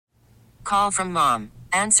Call from mom.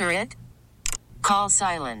 Answer it. Call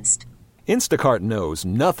silenced. Instacart knows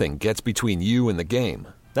nothing gets between you and the game.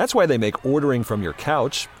 That's why they make ordering from your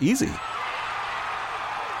couch easy.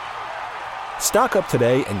 Stock up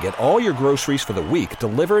today and get all your groceries for the week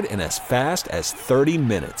delivered in as fast as 30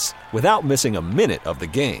 minutes without missing a minute of the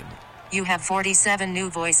game. You have 47 new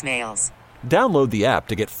voicemails. Download the app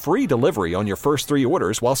to get free delivery on your first 3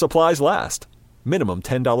 orders while supplies last. Minimum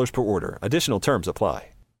 $10 per order. Additional terms apply.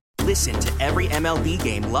 Listen to every MLB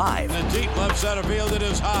game live. In the deep left center field, it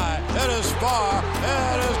is high, it is far,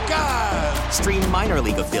 it is gone. Stream minor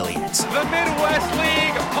league affiliates. The Midwest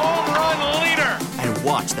League home run leader. And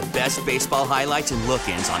watch the best baseball highlights and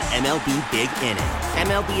look-ins on MLB Big Inning.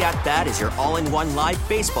 MLB At Bat is your all-in-one live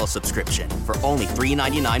baseball subscription for only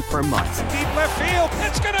 $3.99 per month. Deep left field,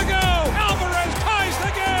 it's gonna go. Alvarez ties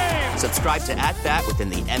the game. Subscribe to At Bat within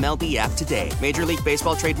the MLB app today. Major League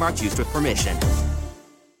Baseball trademarks used with permission.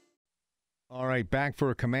 All right, back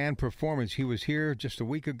for a Command Performance. He was here just a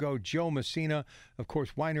week ago. Joe Messina, of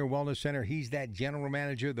course, Weiner Wellness Center. He's that general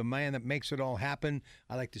manager, the man that makes it all happen.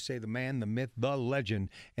 I like to say the man, the myth, the legend.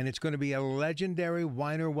 And it's going to be a legendary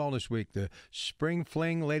Weiner Wellness Week. The Spring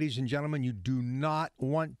Fling, ladies and gentlemen, you do not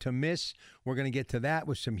want to miss. We're going to get to that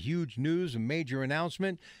with some huge news, a major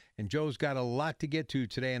announcement. And Joe's got a lot to get to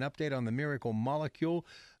today. An update on the miracle molecule,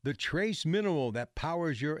 the trace mineral that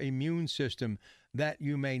powers your immune system that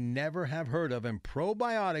you may never have heard of, and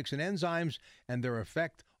probiotics and enzymes and their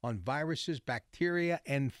effect on viruses, bacteria,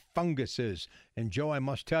 and funguses. And Joe, I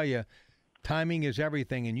must tell you, timing is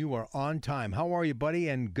everything, and you are on time. How are you, buddy?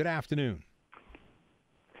 And good afternoon.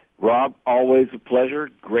 Rob, always a pleasure.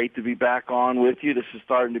 Great to be back on with you. This is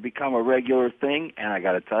starting to become a regular thing, and I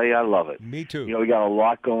got to tell you, I love it. Me too. You know, we got a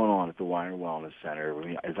lot going on at the Weiner Wellness Center.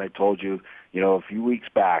 As I told you, a few weeks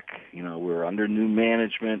back, we're under new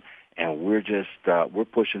management, and we're just we're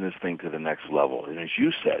pushing this thing to the next level. And as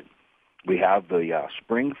you said, we have the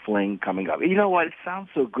Spring Fling coming up. You know what? It sounds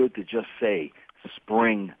so good to just say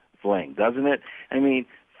Spring Fling, doesn't it? I mean,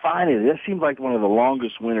 finally, this seems like one of the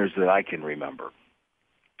longest winters that I can remember.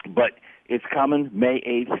 But it's coming May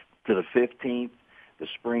 8th to the 15th. The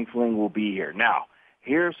Spring Fling will be here. Now,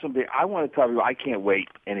 here's something I want to tell you. I can't wait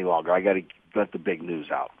any longer. I got to let the big news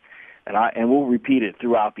out. And we'll repeat it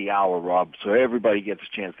throughout the hour, Rob, so everybody gets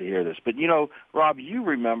a chance to hear this. But, Rob, you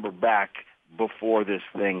remember back before this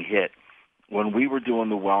thing hit when we were doing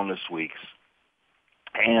the wellness weeks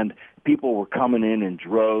and people were coming in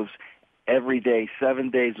droves. Every day, 7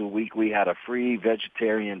 days a week, we had a free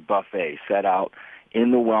vegetarian buffet set out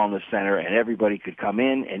in the Wellness Center, and everybody could come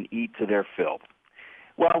in and eat to their fill.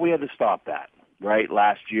 Well, we had to stop that, right?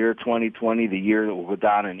 Last year, 2020, the year that will go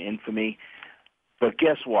down in infamy. But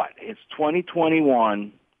guess what? It's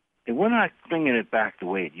 2021, and we're not bringing it back the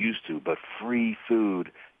way it used to, but free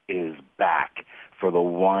food is back for the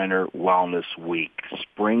Weiner Wellness Week,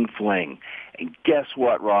 Spring Fling. And guess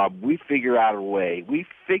what, Rob? We figured out a way. We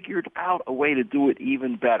figured out a way to do it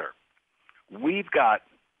even better. We've got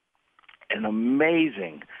an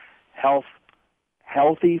amazing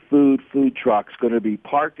healthy food truck's going to be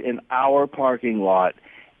parked in our parking lot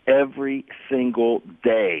every single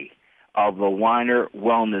day of the Weiner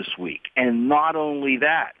Wellness Week. And not only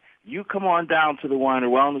that, you come on down to the Weiner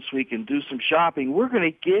Wellness Week and do some shopping, we're going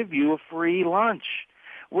to give you a free lunch.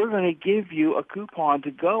 We're going to give you a coupon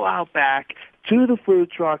to go out back to the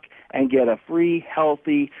food truck and get a free,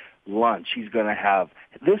 healthy lunch. He's going to have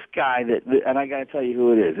this guy and I got to tell you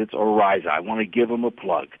who it is. It's Oriza. I want to give them a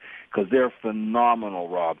plug because they're phenomenal,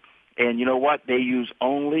 Rob. And you know what? They use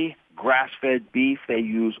only grass-fed beef. They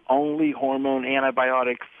use only hormone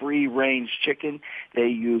antibiotic-free range chicken. They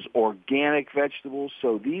use organic vegetables.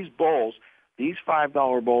 So these bowls, these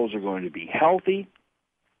 $5 bowls are going to be healthy.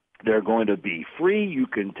 They're going to be free. You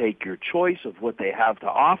can take your choice of what they have to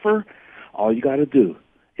offer. All you got to do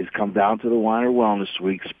is come down to the Weiner Wellness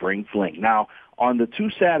Week Spring Fling. Now, on the 2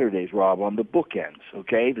 Saturdays, Rob, on the bookends,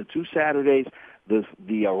 okay, the 2 Saturdays, the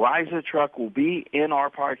Oriza truck will be in our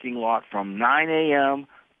parking lot from 9 a.m.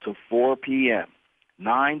 to 4 p.m.,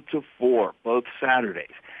 9 to 4, both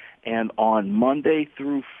Saturdays. And on Monday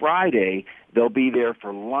through Friday, they'll be there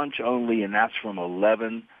for lunch only, and that's from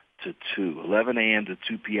 11 to 2, 11 a.m. to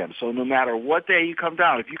 2 p.m. So no matter what day you come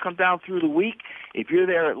down, if you come down through the week, if you're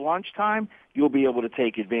there at lunchtime, you'll be able to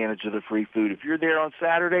take advantage of the free food. If you're there on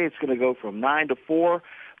Saturday, it's going to go from 9 to 4.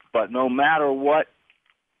 But no matter what,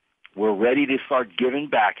 we're ready to start giving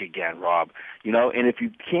back again, Rob. And if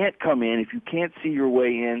you can't come in, if you can't see your way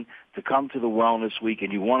in to come to the Wellness Week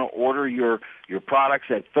and you want to order your products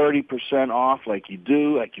at 30% off like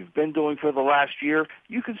you've been doing for the last year,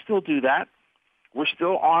 you can still do that. We're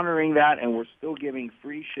still honoring that, and we're still giving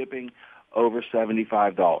free shipping over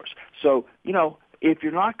 $75. So, if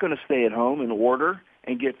you're not going to stay at home and order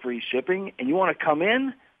and get free shipping and you want to come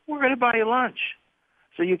in, we're going to buy you lunch.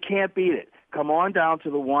 So you can't beat it. Come on down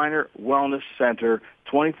to the Weiner Wellness Center,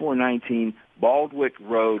 2419 Baldwick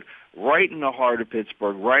Road, right in the heart of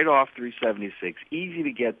Pittsburgh, right off 376, easy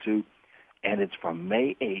to get to, and it's from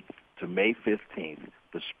May 8th to May 15th,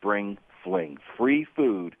 the Spring Fling. Free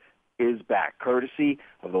food is back, courtesy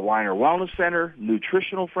of the Weiner Wellness Center,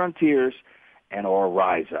 Nutritional Frontiers, and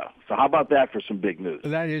Oriza. So how about that for some big news?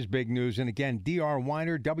 That is big news. And again, Dr.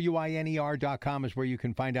 Weiner, WINER.com is where you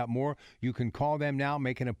can find out more. You can call them now,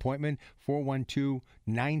 make an appointment,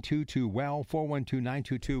 412-922-WELL,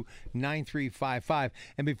 412-922-9355.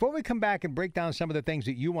 And before we come back and break down some of the things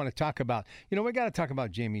that you want to talk about, we got to talk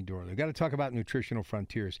about Jamie Dorley. We got to talk about Nutritional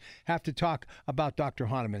Frontiers. Have to talk about Dr.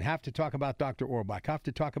 Honigman. Have to talk about Dr. Orbach. Have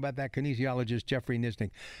to talk about that kinesiologist, Jeffrey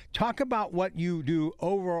Nisnik. Talk about what you do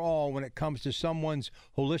overall when it comes to someone's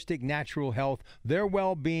holistic natural health, their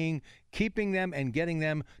well-being, keeping them and getting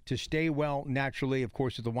them to stay well naturally, of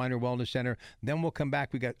course, at the Weiner Wellness Center. Then we'll come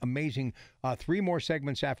back. We got amazing 3 more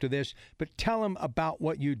segments after this. But tell them about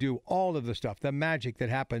what you do, all of the stuff, the magic that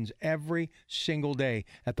happens every single day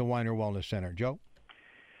at the Weiner Wellness Center. Joe?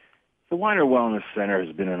 The Weiner Wellness Center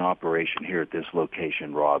has been in operation here at this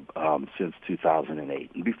location, Rob, since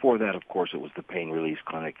 2008. And before that, of course, it was the Pain Release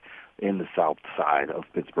Clinic in the south side of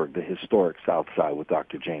Pittsburgh, the historic south side with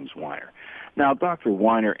Dr. James Weiner. Now, Dr.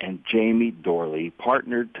 Weiner and Jamie Dorley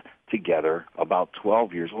partnered together about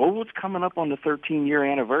 12 years. Well, it's coming up on the 13-year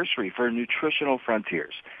anniversary for Nutritional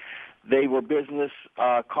Frontiers. They were business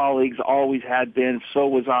colleagues, always had been. So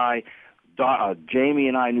was I. Jamie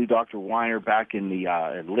and I knew Dr. Weiner back in the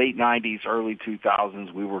late 90s, early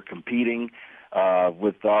 2000s. We were competing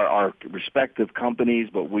with our respective companies,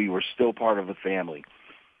 but we were still part of the family.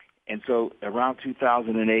 And so around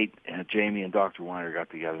 2008, Jamie and Dr. Weiner got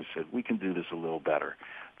together and said, we can do this a little better.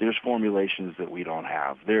 There's formulations that we don't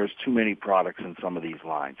have. There's too many products in some of these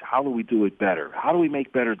lines. How do we do it better? How do we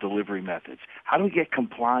make better delivery methods? How do we get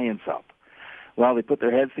compliance up? Well, they put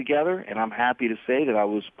their heads together, and I'm happy to say that I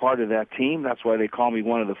was part of that team. That's why they call me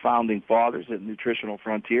one of the founding fathers at Nutritional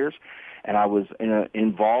Frontiers, and I was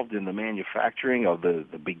involved in the manufacturing of the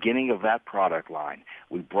beginning of that product line.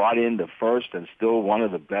 We brought in the first and still one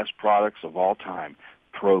of the best products of all time,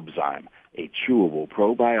 Probzyme, a chewable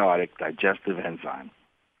probiotic digestive enzyme.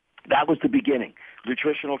 That was the beginning,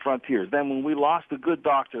 Nutritional Frontiers. Then when we lost a good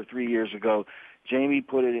doctor 3 years ago, Jamie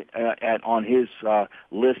put it on his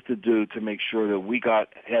list to do to make sure that we got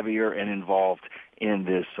heavier and involved in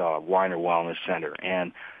this Weiner Wellness Center.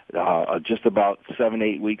 And just about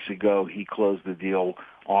 7-8 weeks ago, he closed the deal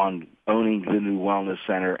on owning the new Wellness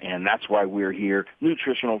Center, and that's why we're here.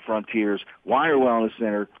 Nutritional Frontiers, Weiner Wellness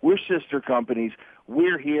Center. We're sister companies.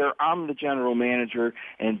 We're here. I'm the general manager,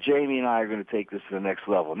 and Jamie and I are going to take this to the next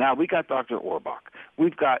level. Now, we got Dr. Orbach.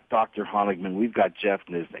 We've got Dr. Honigman. We've got Jeff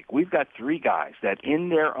Nisnik. We've got 3 guys that in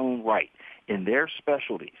their own right, in their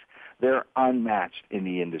specialties, they're unmatched in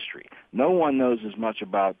the industry. No one knows as much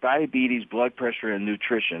about diabetes, blood pressure, and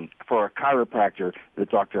nutrition for a chiropractor that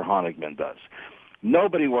Dr. Honigman does.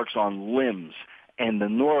 Nobody works on limbs and the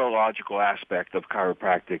neurological aspect of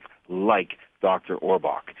chiropractic like Dr.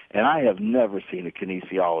 Orbach. And I have never seen a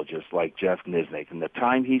kinesiologist like Jeff Nisnik, and the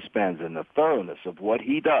time he spends and the thoroughness of what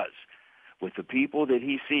he does with the people that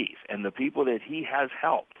he sees and the people that he has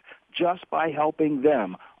helped just by helping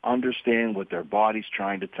them understand what their body's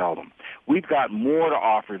trying to tell them. We've got more to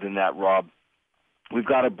offer than that, Rob. We've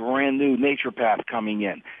got a brand new naturopath coming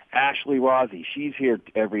in, Ashley Rossi. She's here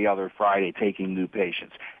every other Friday taking new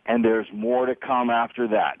patients. And there's more to come after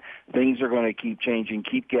that. Things are going to keep changing,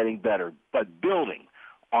 keep getting better, but building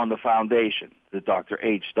on the foundation that Dr.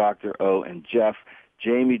 H, Dr. O, and Jeff,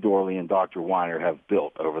 Jamie Dorley, and Dr. Weiner have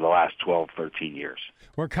built over the last 12, 13 years.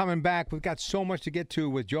 We're coming back. We've got so much to get to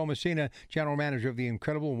with Joe Messina, General Manager of the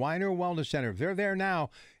incredible Weiner Wellness Center. They're there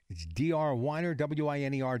now. It's Dr. Weiner,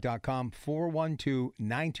 WINER.com,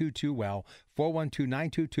 412-922-WELL,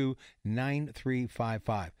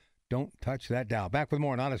 412-922-9355. Don't touch that dial. Back with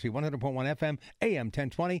more on Odyssey, 100.1 FM, AM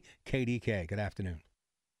 1020, KDK. Good afternoon.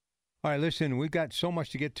 All right, listen, we've got so much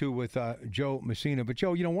to get to with Joe Messina. But,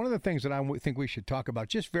 Joe, one of the things that I think we should talk about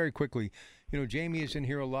just very quickly, Jamie is in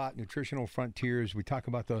here a lot, Nutritional Frontiers. We talk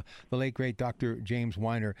about the late, great Dr. James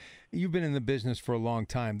Weiner. You've been in the business for a long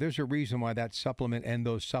time. There's a reason why that supplement and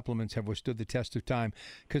those supplements have withstood the test of time,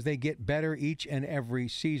 because they get better each and every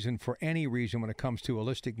season for any reason when it comes to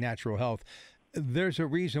holistic natural health. There's a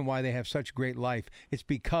reason why they have such great life. It's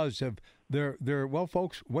because of they're well,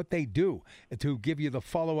 folks, what they do to give you the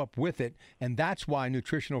follow-up with it, and that's why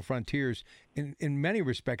Nutritional Frontiers, in many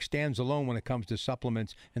respects, stands alone when it comes to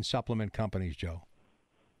supplements and supplement companies, Joe.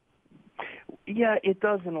 Yeah, it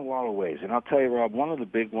does in a lot of ways. And I'll tell you, Rob, one of the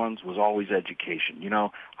big ones was always education. You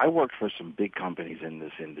know, I worked for some big companies in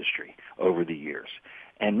this industry over the years.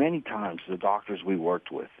 And many times the doctors we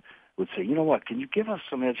worked with would say, you know what, can you give us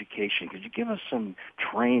some education? Could you give us some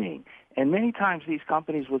training? And many times these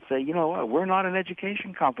companies would say, you know what, we're not an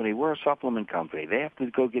education company. We're a supplement company. They have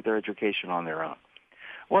to go get their education on their own.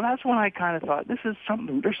 Well, that's when I kind of thought,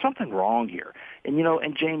 there's something wrong here. And, you know,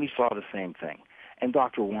 and Jamie saw the same thing. And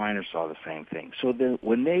Dr. Weiner saw the same thing. So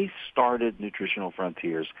when they started Nutritional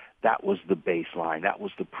Frontiers, that was the baseline. That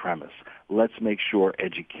was the premise. Let's make sure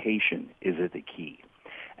education is at the key.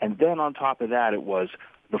 And then on top of that, it was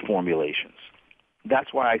the formulations.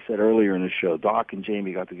 That's why I said earlier in the show, Doc and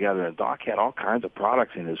Jamie got together, and Doc had all kinds of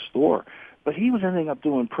products in his store. But he was ending up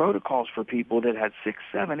doing protocols for people that had 6,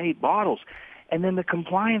 7, 8 bottles. And then the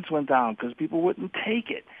compliance went down because people wouldn't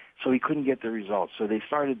take it. So he couldn't get the results. So they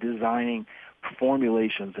started designing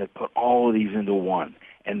formulations that put all of these into one.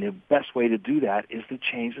 And the best way to do that is to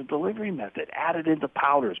change the delivery method. Add it into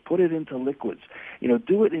powders. Put it into liquids. You know,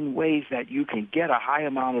 do it in ways that you can get a high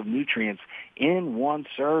amount of nutrients in one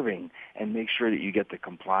serving and make sure that you get the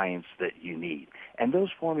compliance that you need. And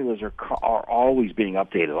those formulas are always being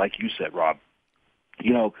updated, like you said, Rob.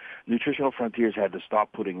 You know, Nutritional Frontiers had to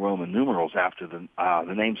stop putting Roman numerals after the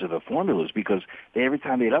names of the formulas because every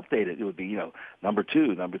time they'd update it, it would be, you know, number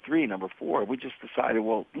 2, number 3, number 4. We just decided,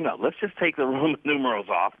 well, you know, let's just take the Roman numerals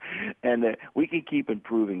off, and we can keep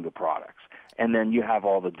improving the products. And then you have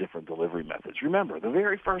all the different delivery methods. Remember, the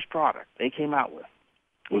very first product they came out with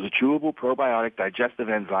was a chewable probiotic digestive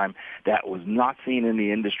enzyme that was not seen in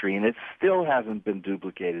the industry, and it still hasn't been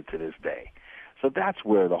duplicated to this day. So that's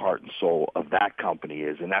where the heart and soul of that company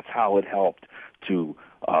is, and that's how it helped to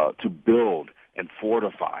build and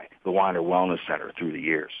fortify the Weiner Wellness Center through the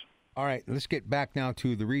years. All right, let's get back now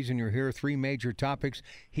to the reason you're here. 3 major topics.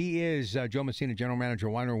 He is Joe Messina, General Manager,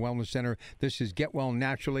 Weiner Wellness Center. This is Get Well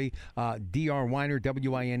Naturally, Dr. Weiner,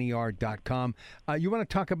 WINER.com. You want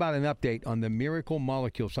to talk about an update on the miracle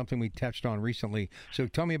molecule, something we touched on recently. So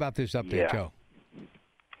tell me about this update, Joe.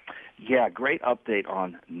 Yeah, great update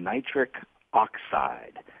on nitric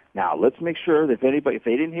oxide. Now, let's make sure that if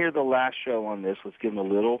they didn't hear the last show on this, let's give them a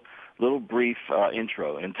little brief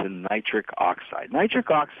intro into nitric oxide.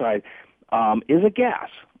 Nitric oxide is a gas,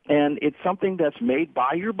 and it's something that's made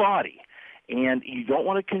by your body, and you don't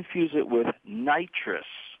want to confuse it with nitrous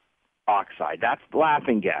oxide. That's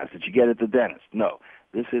laughing gas that you get at the dentist. No,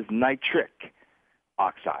 this is nitric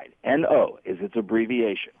oxide. NO is its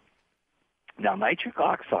abbreviation. Now, nitric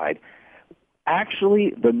oxide,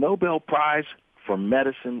 actually, the Nobel Prize for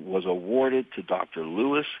Medicine was awarded to Dr.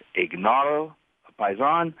 Luis Ignacio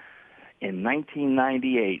Paizan in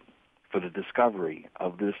 1998 for the discovery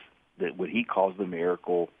of this, what he calls the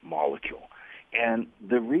miracle molecule. And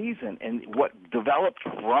the reason and what developed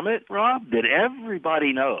from it, Rob, that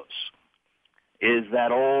everybody knows is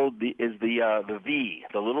the V,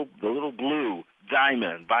 the little blue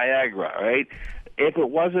diamond, Viagra, right? If it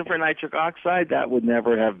wasn't for nitric oxide, that would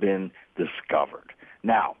never have been discovered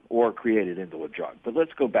now or created into a drug. But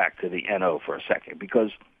let's go back to the NO for a second,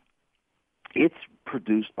 because it's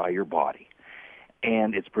produced by your body.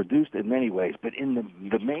 And it's produced in many ways, but in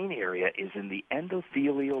the main area is in the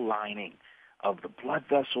endothelial lining of the blood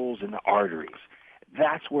vessels and the arteries.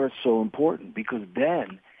 That's where it's so important, because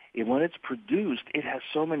then when it's produced, it has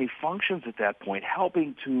so many functions at that point,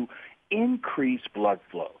 helping to increase blood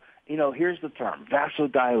flow. You know, here's the term,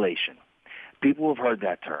 vasodilation. People have heard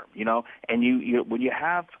that term, you know, and you when you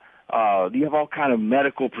have all kind of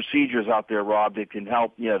medical procedures out there, Rob, that can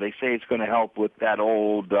help. You know, they say it's going to help with that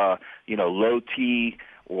old, low T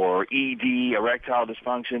or ED, erectile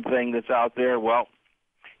dysfunction thing that's out there. Well,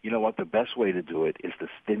 you know what? The best way to do it is to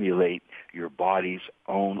stimulate your body's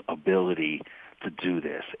own ability to do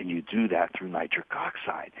this, and you do that through nitric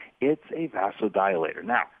oxide. It's a vasodilator.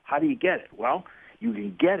 Now, how do you get it? Well, you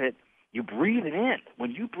can get it. You breathe it in.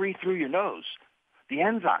 When you breathe through your nose, the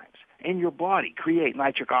enzymes in your body create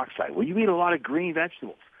nitric oxide. When you eat a lot of green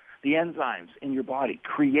vegetables, the enzymes in your body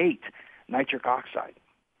create nitric oxide.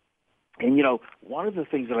 And, you know, one of the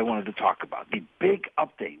things that I wanted to talk about, the big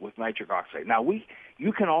update with nitric oxide. Now,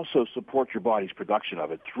 you can also support your body's production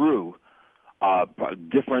of it through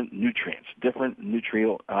different nutrients, different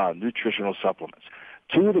nutritional supplements.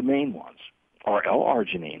 2 of the main ones are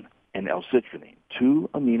L-arginine and L-citrulline, 2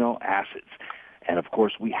 amino acids. And, of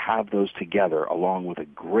course, we have those together along with a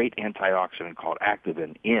great antioxidant called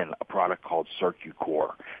Activin in a product called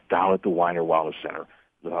CircuCore down at the Weiner Wellness Center,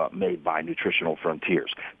 made by Nutritional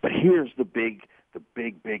Frontiers. But here's the big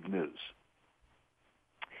news.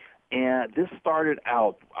 And this started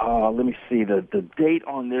out, let me see, the date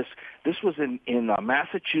on this. This was in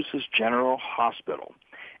Massachusetts General Hospital.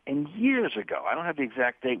 And years ago, I don't have the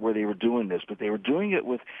exact date where they were doing this, but they were doing it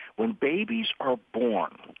with when babies are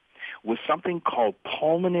born with something called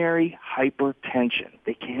pulmonary hypertension.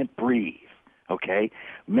 They can't breathe, okay?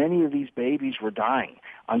 Many of these babies were dying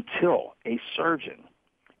until a surgeon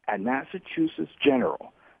at Massachusetts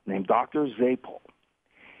General named Dr. Zapol,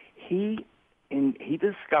 he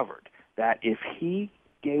discovered that if he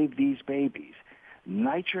gave these babies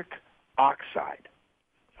nitric oxide,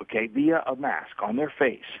 okay, via a mask on their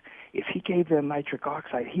face, if he gave them nitric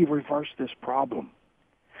oxide, he reversed this problem.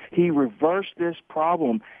 He reversed this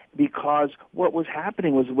problem because what was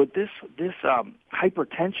happening was with this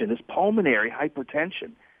hypertension, this pulmonary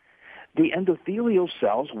hypertension, the endothelial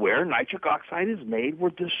cells where nitric oxide is made were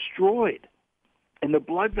destroyed in the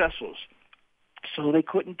blood vessels, so they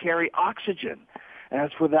couldn't carry oxygen. And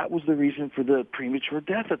that was the reason for the premature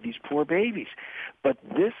death of these poor babies. But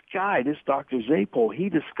this guy, this Dr. Zapol, he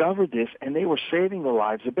discovered this, and they were saving the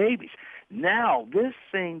lives of babies. Now, this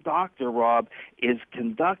same doctor, Rob, is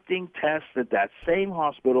conducting tests at that same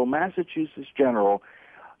hospital, Massachusetts General,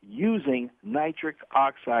 using nitric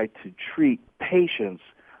oxide to treat patients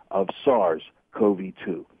of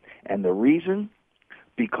SARS-CoV-2. And the reason?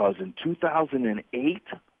 Because in 2008,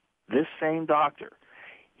 this same doctor,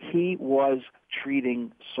 he was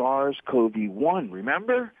treating SARS-CoV-1.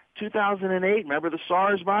 Remember 2008? Remember the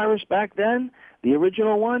SARS virus back then? The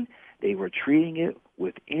original one? They were treating it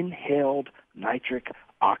with inhaled nitric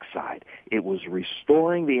oxide. It was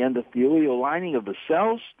restoring the endothelial lining of the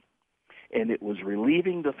cells, and it was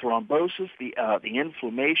relieving the thrombosis, the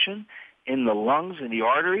inflammation in the lungs and the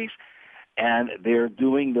arteries, and they're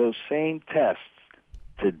doing those same tests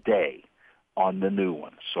today on the new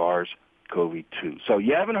one, SARS-CoV-2. So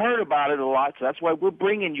you haven't heard about it a lot, so that's why we're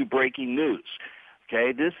bringing you breaking news.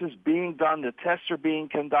 Okay, this is being done. The tests are being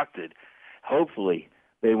conducted. Hopefully,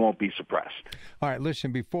 they won't be suppressed. All right,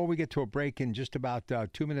 listen, before we get to a break in just about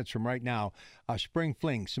 2 minutes from right now, Spring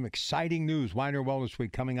Fling, some exciting news. Weiner Wellness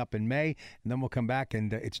Week coming up in May, and then we'll come back,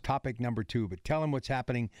 and it's topic number 2. But tell them what's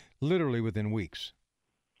happening literally within weeks.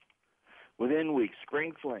 Within weeks,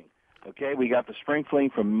 Spring Fling. Okay, we got the Spring Fling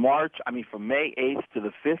from May 8th to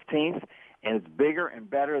the 15th, and it's bigger and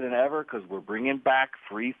better than ever because we're bringing back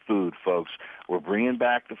free food, folks. We're bringing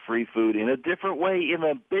back the free food in a different way, in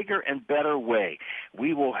a bigger and better way.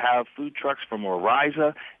 We will have food trucks from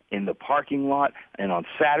Oriza in the parking lot, and on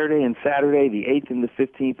Saturday, the 8th and the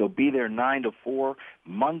 15th, they'll be there 9 to 4.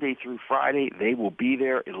 Monday through Friday, they will be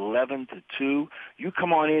there 11 to 2. You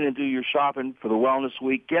come on in and do your shopping for the Wellness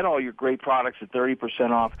Week. Get all your great products at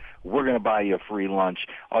 30% off. We're going to buy you a free lunch.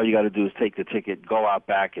 All you got to do is take the ticket, go out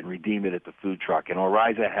back, and redeem it at the food truck. And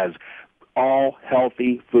Oriza has all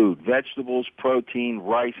healthy food, vegetables, protein,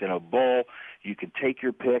 rice in a bowl. You can take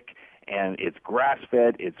your pick, and it's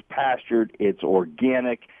grass-fed, it's pastured, it's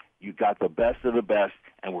organic. You got the best of the best,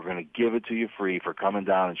 and we're going to give it to you free for coming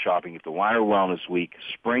down and shopping at the Weiner Wellness Week,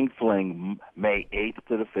 Spring Fling, May 8th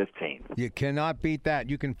to the 15th. You cannot beat that.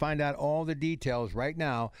 You can find out all the details right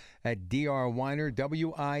now at drweiner,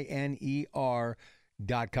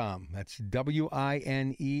 WINER.com. That's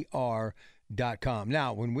WINER.com.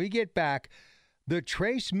 Now, when we get back, the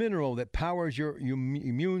trace mineral that powers your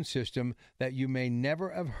immune system that you may never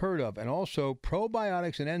have heard of, and also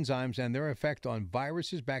probiotics and enzymes and their effect on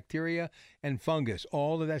viruses, bacteria, and fungus.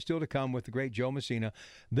 All of that still to come with the great Joe Messina.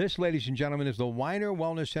 This, ladies and gentlemen, is the Weiner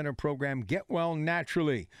Wellness Center program, Get Well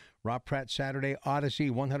Naturally. Rob Pratt, Saturday, Odyssey,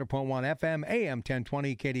 100.1 FM, AM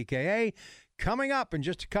 1020, KDKA. Coming up in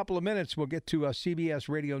just a couple of minutes, we'll get to CBS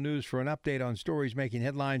Radio News for an update on stories making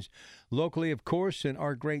headlines locally, of course, in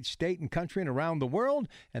our great state and country and around the world.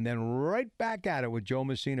 And then right back at it with Joe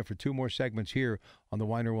Messina for 2 more segments here on the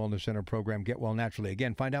Weiner Wellness Center program, Get Well Naturally.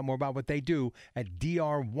 Again, find out more about what they do at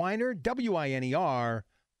drweiner, WINER.com.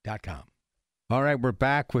 All right, we're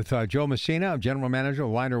back with Joe Messina, General Manager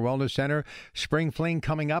of Weiner Wellness Center. Spring Fling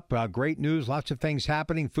coming up. Great news, lots of things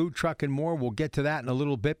happening, food truck and more. We'll get to that in a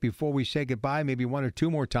little bit before we say goodbye, maybe 1 or 2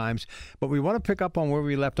 more times. But we want to pick up on where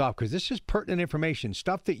we left off because this is pertinent information,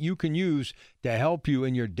 stuff that you can use to help you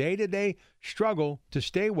in your day-to-day struggle to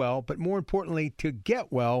stay well, but more importantly, to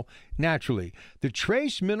get well naturally. The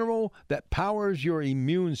trace mineral that powers your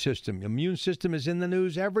immune system. Immune system is in the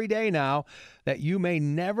news every day now that you may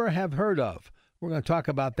never have heard of. We're going to talk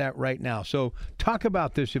about that right now. So talk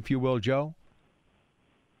about this, if you will, Joe.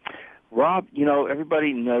 Rob,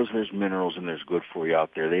 everybody knows there's minerals and there's good for you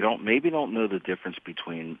out there. They don't know the difference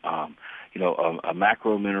between, a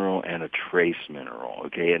macro mineral and a trace mineral,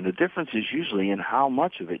 okay? And the difference is usually in how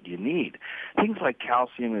much of it you need. Things like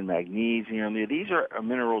calcium and magnesium, these are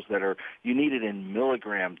minerals you need it in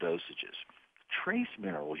milligram dosages. Trace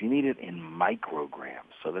minerals, you need it in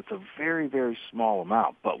micrograms. So that's a very, very small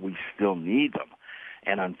amount, but we still need them.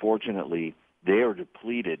 And unfortunately, they are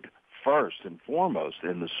depleted first and foremost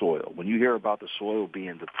in the soil. When you hear about the soil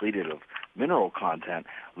being depleted of mineral content,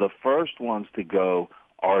 the first ones to go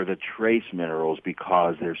are the trace minerals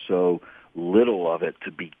because there's so little of it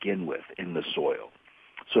to begin with in the soil.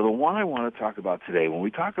 So the one I want to talk about today, when we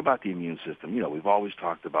talk about the immune system, we've always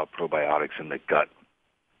talked about probiotics in the gut,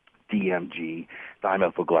 DMG,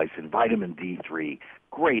 dimethylglycine, vitamin D3,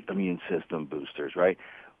 great immune system boosters, right?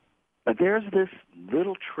 But there's this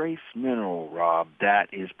little trace mineral, Rob, that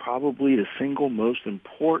is probably the single most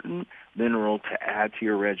important mineral to add to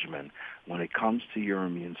your regimen when it comes to your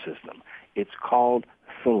immune system. It's called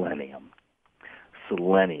selenium.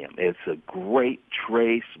 Selenium. It's a great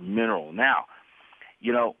trace mineral. Now,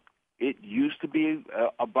 it used to be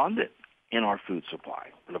abundant in our food supply,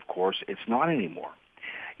 but of course it's not anymore.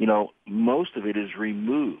 Most of it is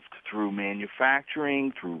removed through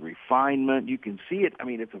manufacturing, through refinement. You can see it.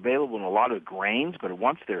 It's available in a lot of grains, but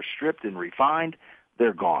once they're stripped and refined,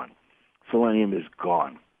 they're gone. Selenium is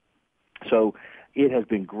gone. So it has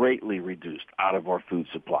been greatly reduced out of our food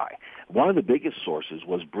supply. One of the biggest sources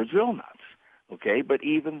was Brazil nuts, okay? But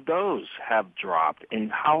even those have dropped.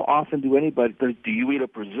 And how often do you eat a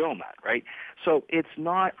Brazil nut, right? So it's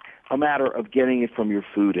not a matter of getting it from your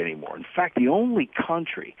food anymore. In fact, the only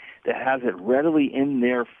country that has it readily in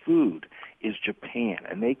their food is Japan,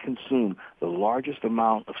 and they consume the largest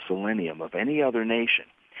amount of selenium of any other nation.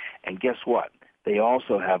 And guess what? They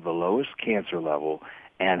also have the lowest cancer level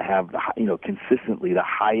and have consistently the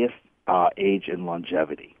highest age and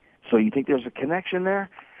longevity. So you think there's a connection there?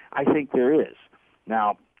 I think there is.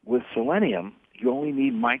 Now, with selenium, you only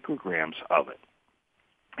need micrograms of it.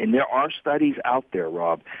 And there are studies out there,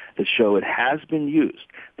 Rob, that show it has been used.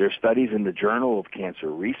 There are studies in the Journal of Cancer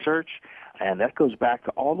Research, and that goes back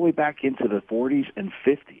all the way back into the 40s and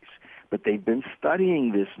 50s. But they've been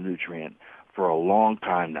studying this nutrient for a long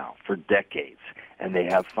time now, for decades, and they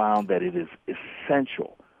have found that it is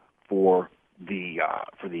essential for the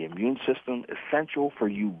immune system, essential for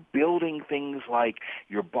you building things like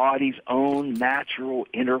your body's own natural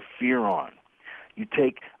interferon. You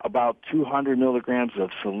take about 200 milligrams of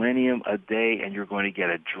selenium a day, and you're going to get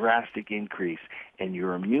a drastic increase in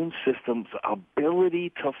your immune system's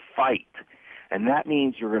ability to fight. And that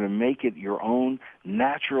means you're going to make it your own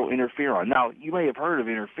natural interferon. Now, you may have heard of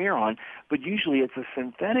interferon, but usually it's a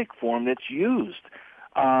synthetic form that's used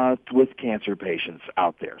with cancer patients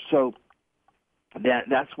out there. So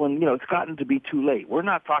that's when, it's gotten to be too late. We're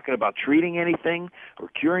not talking about treating anything or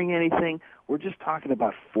curing anything. We're just talking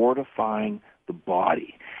about fortifying the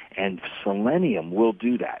body. And selenium will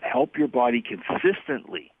do that. Help your body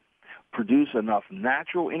consistently produce enough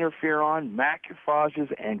natural interferon,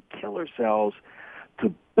 macrophages, and killer cells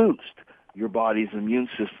to boost your body's immune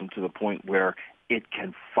system to the point where it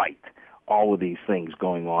can fight all of these things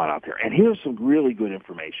going on out there. And here's some really good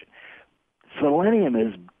information. Selenium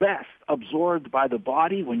is best absorbed by the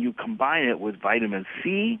body when you combine it with vitamin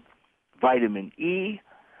C, vitamin E,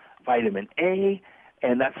 vitamin A,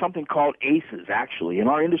 and that's something called ACEs, actually. In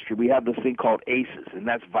our industry, we have this thing called ACEs, and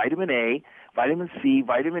that's vitamin A, vitamin C,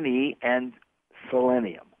 vitamin E, and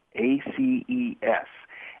selenium, ACES.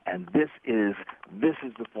 And this is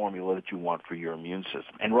the formula that you want for your immune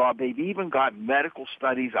system. And, Rob, they've even got medical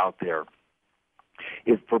studies out there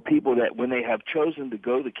for people that when they have chosen to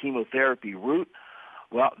go the chemotherapy route,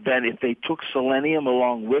 well, then if they took selenium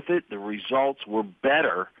along with it, the results were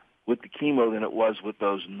better with the chemo than it was with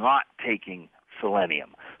those not taking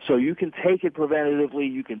selenium. So you can take it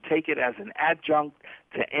preventatively, you can take it as an adjunct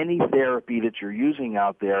to any therapy that you're using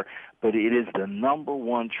out there, but it is the number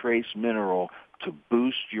one trace mineral to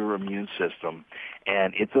boost your immune system,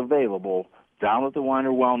 and it's available down at the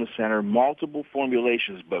Weiner Wellness Center, multiple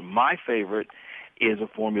formulations, but my favorite is a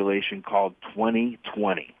formulation called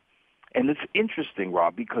 2020. And it's interesting,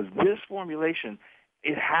 Rob, because this formulation,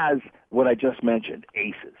 it has what I just mentioned,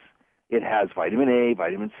 ACEs. It has vitamin A,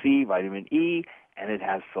 vitamin C, vitamin E, and it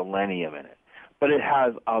has selenium in it. But it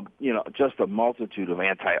has, just a multitude of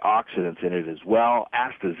antioxidants in it as well.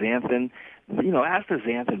 Astaxanthin,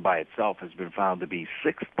 astaxanthin by itself has been found to be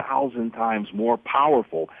 6,000 times more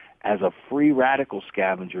powerful as a free radical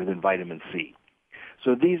scavenger than vitamin C.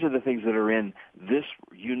 So these are the things that are in this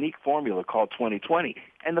unique formula called 2020.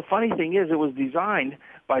 And the funny thing is, it was designed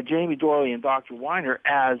by Jamie Dorley and Dr. Weiner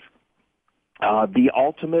as the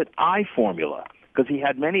ultimate eye formula, because he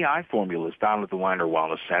had many eye formulas down at the Weiner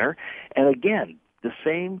Wellness Center. And again, the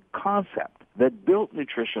same concept that built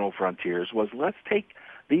Nutritional Frontiers was, let's take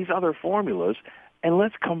these other formulas and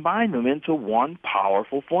let's combine them into one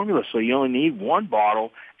powerful formula. So you only need one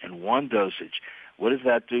bottle and one dosage. What does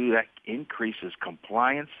that do? That increases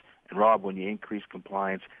compliance. And Rob, when you increase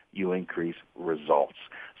compliance, you increase results.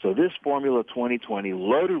 So this Formula 2020,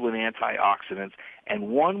 loaded with antioxidants, and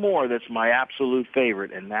one more that's my absolute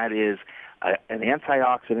favorite, and that is an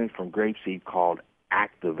antioxidant from grapeseed called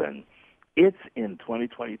Activin. It's in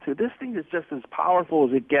 2022. This thing is just as powerful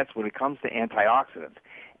as it gets when it comes to antioxidants.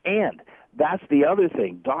 And that's the other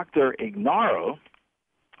thing. Dr. Ignaro,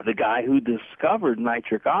 the guy who discovered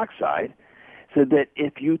nitric oxide, said that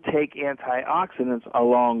if you take antioxidants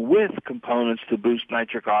along with components to boost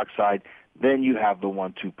nitric oxide, then you have the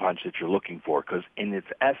 1-2 punch that you're looking for, because in its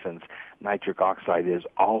essence, nitric oxide is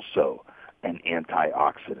also an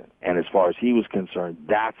antioxidant. And as far as he was concerned,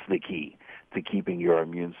 that's the key to keeping your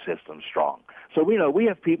immune system strong. So we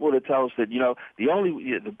have people that tell us that,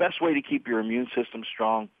 the best way to keep your immune system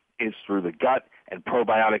strong is through the gut and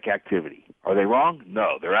probiotic activity. Are they wrong?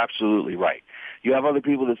 No, they're absolutely right. You have other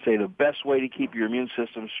people that say the best way to keep your immune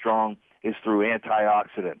system strong is through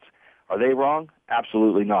antioxidants. Are they wrong?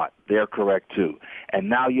 Absolutely not. They're correct too. And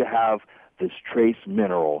now you have this trace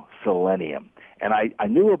mineral, selenium. And I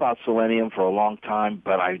knew about selenium for a long time,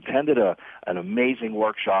 but I attended an amazing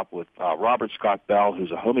workshop with Robert Scott Bell,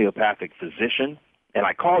 who's a homeopathic physician. And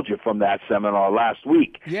I called you from that seminar last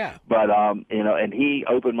week. Yeah. But, and he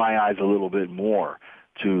opened my eyes a little bit more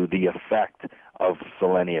to the effect of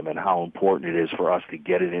selenium and how important it is for us to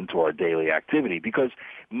get it into our daily activity, because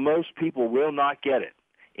most people will not get it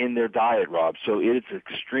in their diet, Rob. So it's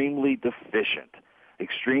extremely deficient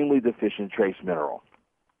trace mineral.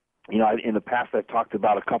 In the past I've talked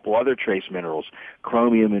about a couple other trace minerals,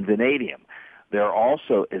 chromium and vanadium. They're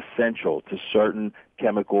also essential to certain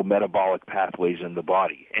chemical metabolic pathways in the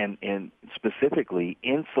body, and specifically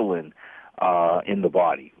insulin in the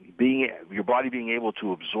body. Your body being able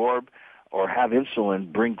to absorb or have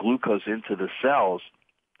insulin bring glucose into the cells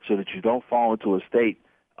so that you don't fall into a state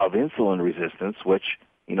of insulin resistance, which,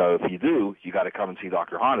 if you do, you got to come and see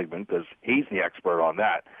Dr. Honigman, because he's the expert on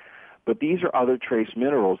that. But these are other trace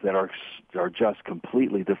minerals that are just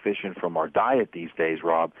completely deficient from our diet these days,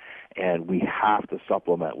 Rob, and we have to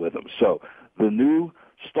supplement with them. So the new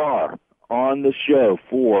star on the show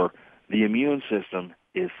for the immune system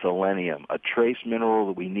is selenium, a trace mineral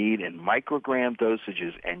that we need in microgram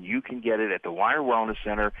dosages, and you can get it at the Weiner Wellness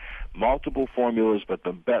Center, multiple formulas, but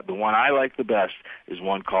the one I like the best is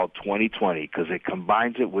one called 2020, because it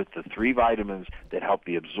combines it with the 3 vitamins that help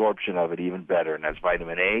the absorption of it even better, and that's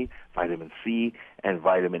vitamin A, vitamin C, and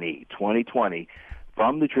vitamin E. 2020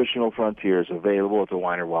 from Nutritional Frontiers, available at the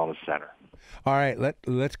Weiner Wellness Center. All right,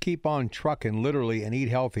 let's keep on trucking, literally, and eat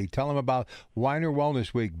healthy. Tell them about Weiner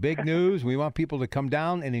Wellness Week. Big news. We want people to come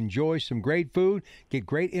down and enjoy some great food, get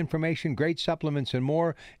great information, great supplements, and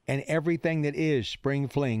more, and everything that is Spring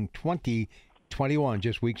Fling 2021,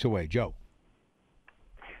 just weeks away. Joe.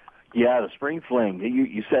 Yeah, the Spring Fling.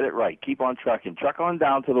 You said it right. Keep on trucking. Truck on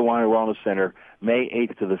down to the Weiner Wellness Center, May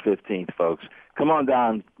 8th to the 15th, folks. Come on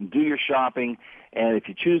down, do your shopping. And if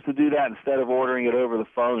you choose to do that instead of ordering it over the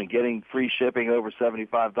phone and getting free shipping over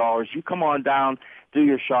 $75, you come on down, do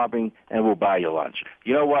your shopping, and we'll buy you lunch.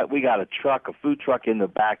 You know what? We got a food truck in the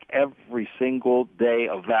back every single day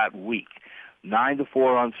of that week, 9 to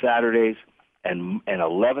 4 on Saturdays and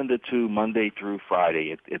 11 to 2 Monday through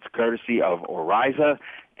Friday. It's courtesy of Oriza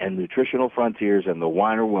and Nutritional Frontiers and the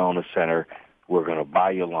Weiner Wellness Center. We're going to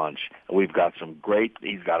buy you lunch. We've got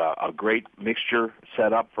he's got a great mixture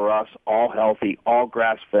set up for us, all healthy, all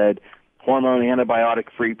grass-fed, hormone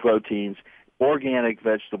antibiotic-free proteins, organic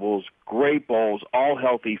vegetables, great bowls, all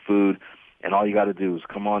healthy food. And all you got to do is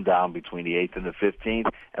come on down between the 8th and the 15th,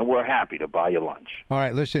 and we're happy to buy you lunch. All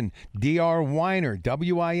right, listen, Dr. Weiner,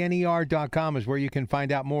 WINER.com is where you can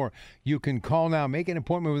find out more. You can call now, make an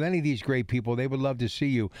appointment with any of these great people. They would love to see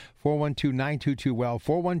you. 412-922-WELL,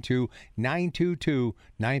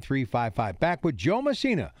 412-922-9355. Back with Joe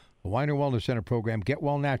Messina, the Weiner Wellness Center program, Get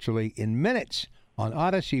Well Naturally, in minutes on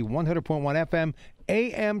Odyssey 100.1 FM,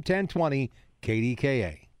 AM 1020,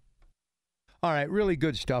 KDKA. All right, really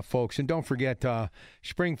good stuff, folks. And don't forget,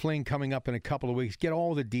 Spring Fling coming up in a couple of weeks. Get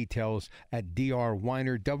all the details at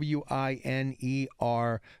drwiner,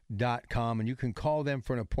 WINER.com. And you can call them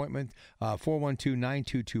for an appointment,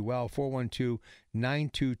 412-922-WELL,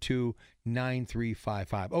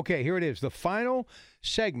 412-922-9355. Okay, here it is, the final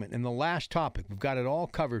segment and the last topic. We've got it all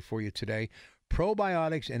covered for you today.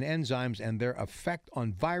 Probiotics and enzymes and their effect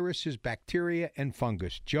on viruses, bacteria, and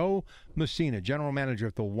fungus. Joe Messina, General Manager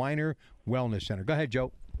at the Weiner Wellness Center. Go ahead,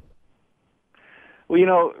 Joe.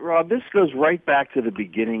 Well, Rob, this goes right back to the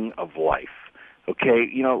beginning of life. Okay,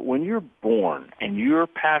 when you're born and you're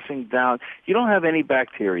passing down, you don't have any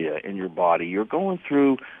bacteria in your body. You're going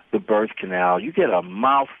through the birth canal. You get a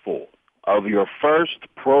mouthful of your first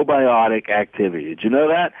probiotic activity. Did you know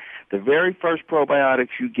that? The very first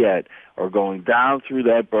probiotics you get are going down through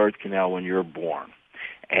that birth canal when you're born.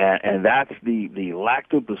 And that's the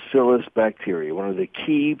lactobacillus bacteria, one of the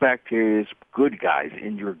key bacteria, good guys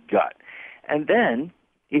in your gut. And then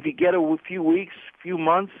if you get a few weeks, few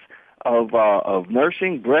months of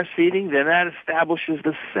nursing, breastfeeding, then that establishes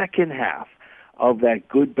the second half of that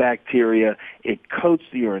good bacteria. It coats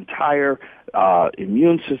your entire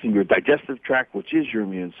immune system, your digestive tract, which is your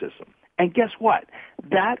immune system. And guess what?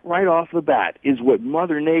 That right off the bat is what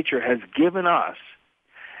Mother Nature has given us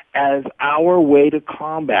as our way to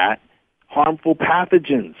combat harmful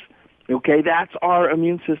pathogens. Okay, that's our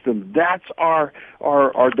immune system. That's our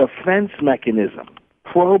defense mechanism.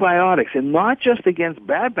 Probiotics, and not just against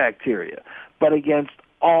bad bacteria, but against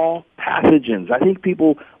all pathogens. I think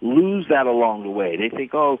people lose that along the way. They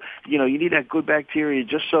think, you need that good bacteria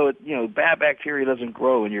just so bad bacteria doesn't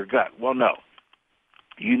grow in your gut. Well, no.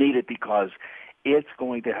 You need it because it's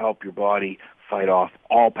going to help your body fight off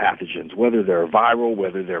all pathogens, whether they're viral,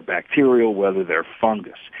 whether they're bacterial, whether they're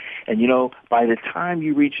fungus. And, by the time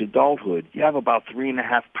you reach adulthood, you have about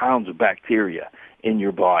 3.5 pounds of bacteria in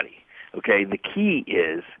your body. Okay, the key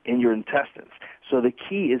is in your intestines. So the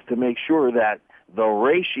key is to make sure that the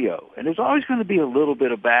ratio, and there's always going to be a little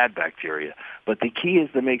bit of bad bacteria, but the key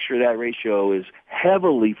is to make sure that ratio is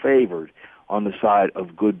heavily favored on the side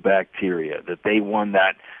of good bacteria, that they won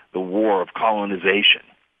the war of colonization.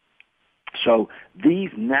 So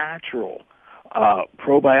these natural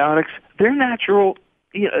probiotics, they're natural.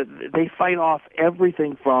 They fight off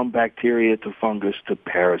everything from bacteria to fungus to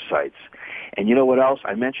parasites. And you know what else?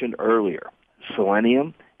 I mentioned earlier,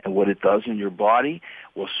 selenium and what it does in your body.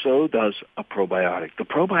 Well, so does a probiotic. The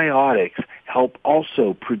probiotics help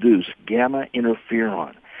also produce gamma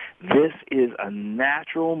interferon. This is a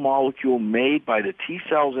natural molecule made by the T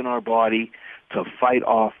cells in our body to fight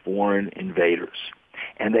off foreign invaders.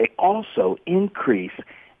 And they also increase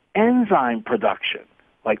enzyme production,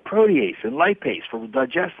 like protease and lipase for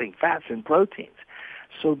digesting fats and proteins.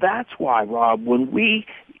 So that's why, Rob, when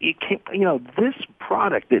this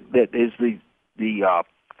product that is the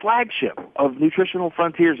flagship of Nutritional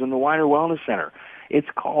Frontiers in the Weiner Wellness Center,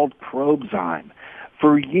 it's called Probzyme.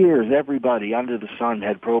 For years, everybody under the sun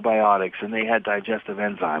had probiotics and they had digestive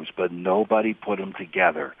enzymes, but nobody put them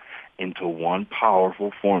together into one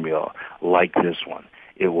powerful formula like this one.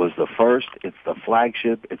 It was the first, it's the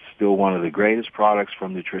flagship, it's still one of the greatest products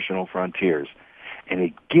from Nutritional Frontiers. And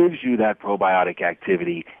it gives you that probiotic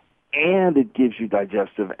activity and it gives you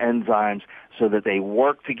digestive enzymes so that they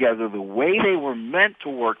work together the way they were meant to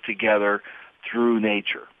work together through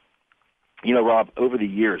nature. Rob, over the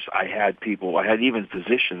years, I had even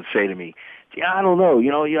physicians say to me, I don't know, the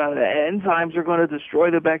enzymes are going to destroy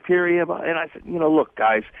the bacteria. And I said, look,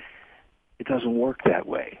 guys, it doesn't work that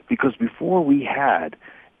way. Because before we had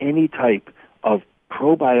any type of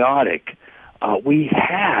probiotic, you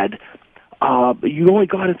only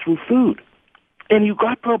got it through food. And you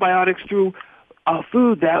got probiotics through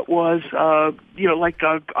food that was, like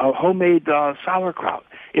a homemade sauerkraut.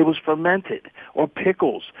 It was fermented, or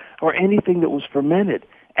pickles, or anything that was fermented.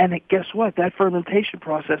 And guess what? That fermentation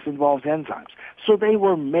process involves enzymes. So they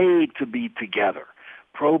were made to be together,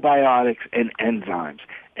 probiotics and enzymes.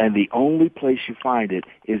 And the only place you find it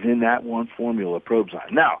is in that one formula,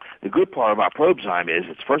 Probzyme. Now, the good part about Probzyme is,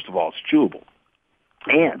 first of all, it's chewable.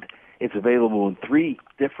 And it's available in 3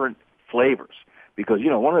 different flavors. Because,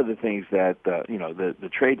 one of the things that, the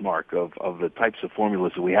trademark of the types of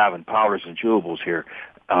formulas that we have in powders and chewables here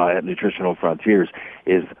at Nutritional Frontiers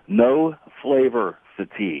is no flavor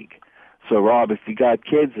fatigue. So, Rob, if you got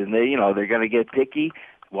kids and they're going to get picky,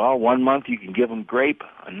 well, 1 month you can give them grape,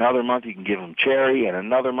 another month you can give them cherry, and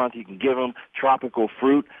another month you can give them tropical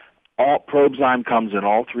fruit. Probzyme comes in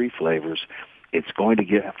all 3 flavors. It's going to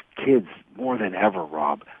give kids more than ever,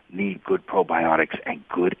 Rob, need good probiotics and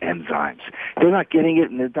good enzymes. They're not getting it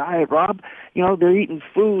in their diet, Rob. You know, they're eating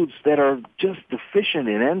foods that are just deficient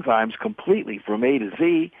in enzymes completely from A to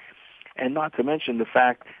Z, and not to mention the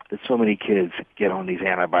fact that so many kids get on these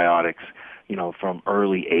antibiotics, you know, from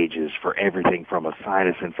early ages for everything from a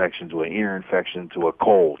sinus infection to an ear infection to a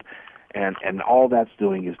cold. And all that's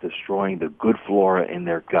doing is destroying the good flora in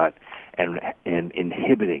their gut and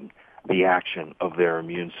inhibiting the action of their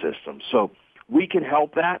immune system. So we can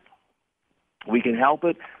help that. We can help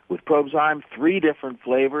it with Probzyme, 3 different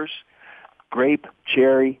flavors. Grape,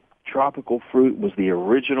 cherry, tropical fruit was the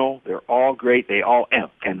original. They're all great.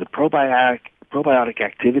 And the probiotic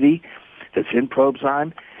activity that's in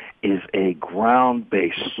Probzyme is a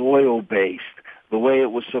ground-based, soil-based, the way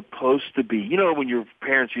it was supposed to be. You know, when your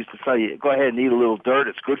parents used to tell you, go ahead and eat a little dirt,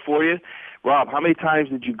 it's good for you? Rob, how many times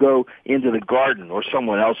did you go into the garden, or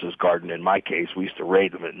someone else's garden? In my case, we used to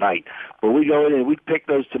raid them at night. But we go in and we'd pick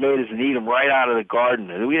those tomatoes and eat them right out of the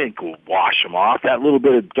garden, and we didn't go wash them off. That little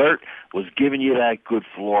bit of dirt was giving you that good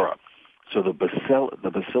flora. So the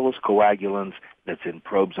Bacillus coagulans that's in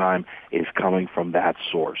Probzyme is coming from that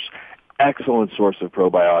source. Excellent source of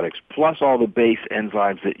probiotics, plus all the base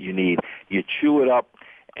enzymes that you need. You chew it up,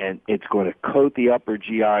 and it's going to coat the upper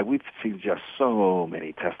GI. We've seen just so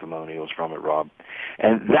many testimonials from it, Rob.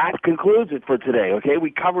 And that concludes it for today, okay?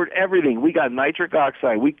 We covered everything. We got nitric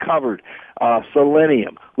oxide. We covered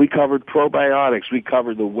selenium. We covered probiotics. We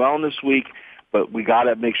covered the Wellness Week. But we got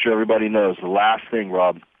to make sure everybody knows the last thing,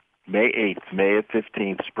 Rob, May 8th, May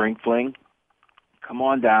 15th, Spring Fling. Come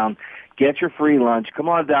on down. Get your free lunch. Come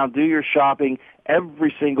on down. Do your shopping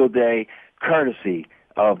every single day, courtesy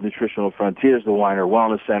of Nutritional Frontiers, the Weiner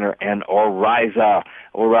Wellness Center, and Oriza.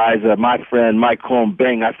 Oriza, my friend Mike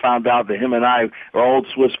Holm-Bing, I found out that him and I are old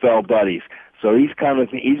Swissfeld buddies. So he's going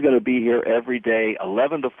to be here every day,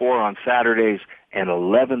 11 to 4 on Saturdays and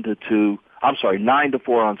 9 to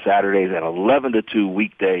 4 on Saturdays and 11 to 2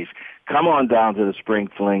 weekdays. Come on down to the Spring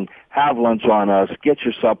Fling, have lunch on us, get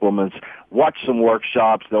your supplements, watch some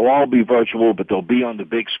workshops. They'll all be virtual, but they'll be on the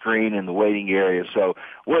big screen in the waiting area. So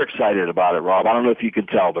we're excited about it, Rob. I don't know if you can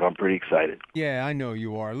tell, but I'm pretty excited. Yeah, I know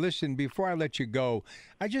you are. Listen, before I let you go,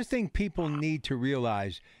 I just think people need to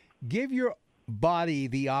realize, give your body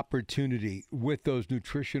the opportunity with those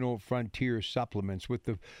Nutritional Frontier supplements, with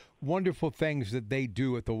the wonderful things that they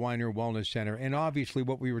do at the Weiner Wellness Center, and obviously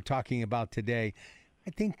what we were talking about today. I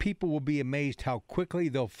think people will be amazed how quickly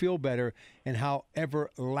they'll feel better and how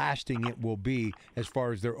everlasting it will be as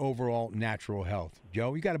far as their overall natural health.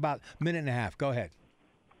 Joe, you got about a minute and a half. Go ahead.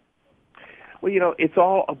 Well, you know, it's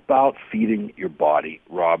all about feeding your body,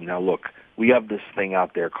 Rob. Now, look, we have this thing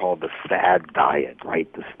out there called the SAD diet,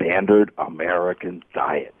 right? The Standard American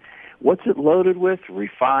Diet. What's it loaded with?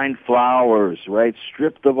 Refined flours, right?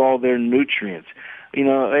 Stripped of all their nutrients. You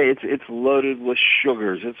know, it's loaded with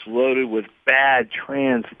sugars. It's loaded with bad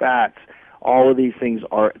trans fats. All of these things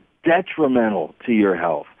are detrimental to your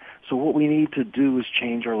health. So what we need to do is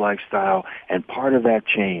change our lifestyle, and part of that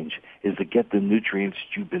change is to get the nutrients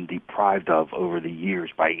you've been deprived of over the years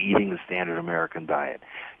by eating the Standard American Diet.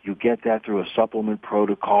 You get that through a supplement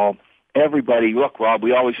protocol. Everybody, look, Rob,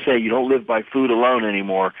 we always say you don't live by food alone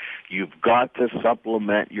anymore. You've got to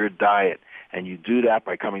supplement your diet. And you do that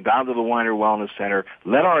by coming down to the Weiner Wellness Center.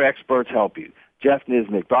 Let our experts help you. Jeff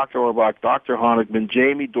Nisnik, Dr. Orbach, Dr. Honigman,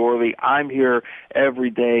 Jamie Dorley. I'm here every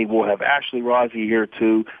day. We'll have Ashley Rossi here,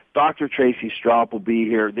 too. Dr. Tracy Straub will be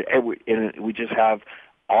here. And we just have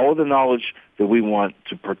all of the knowledge that we want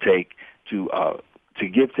to partake, to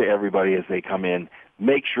give to everybody as they come in.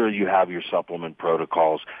 Make sure you have your supplement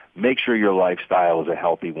protocols. Make sure your lifestyle is a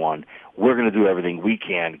healthy one. We're going to do everything we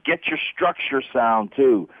can. Get your structure sound,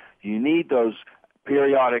 too. You need those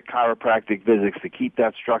periodic chiropractic visits to keep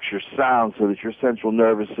that structure sound so that your central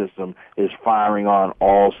nervous system is firing on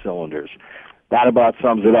all cylinders. That about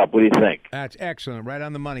sums it up. What do you think? That's excellent. Right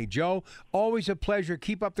on the money. Joe, always a pleasure.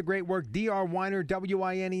 Keep up the great work. drweiner,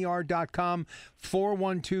 WINER.com,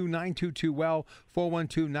 412-922-WELL,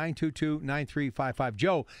 412-922-9355.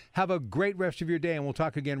 Joe, have a great rest of your day, and we'll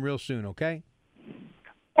talk again real soon, okay?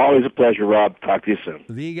 Always a pleasure, Rob. Talk to you soon.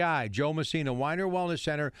 The guy, Joe Messina, Weiner Wellness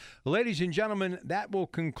Center. Ladies and gentlemen, that will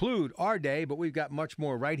conclude our day, but we've got much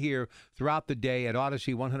more right here throughout the day at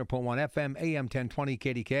Odyssey 100.1 FM, AM 1020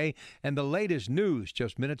 KDK, and the latest news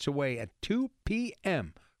just minutes away at 2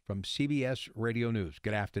 p.m. from CBS Radio News.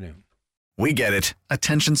 Good afternoon. We get it.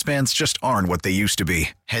 Attention spans just aren't what they used to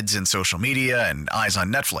be. Heads in social media and eyes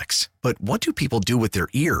on Netflix. But what do people do with their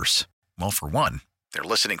ears? Well, for one, they're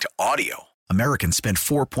listening to audio. Americans spend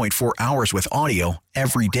 4.4 hours with audio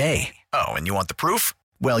every day. Oh, and you want the proof?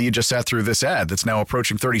 Well, you just sat through this ad that's now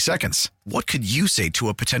approaching 30 seconds. What could you say to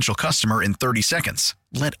a potential customer in 30 seconds?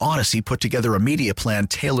 Let Odyssey put together a media plan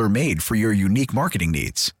tailor-made for your unique marketing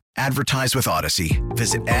needs. Advertise with Odyssey.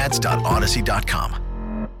 Visit ads.odyssey.com.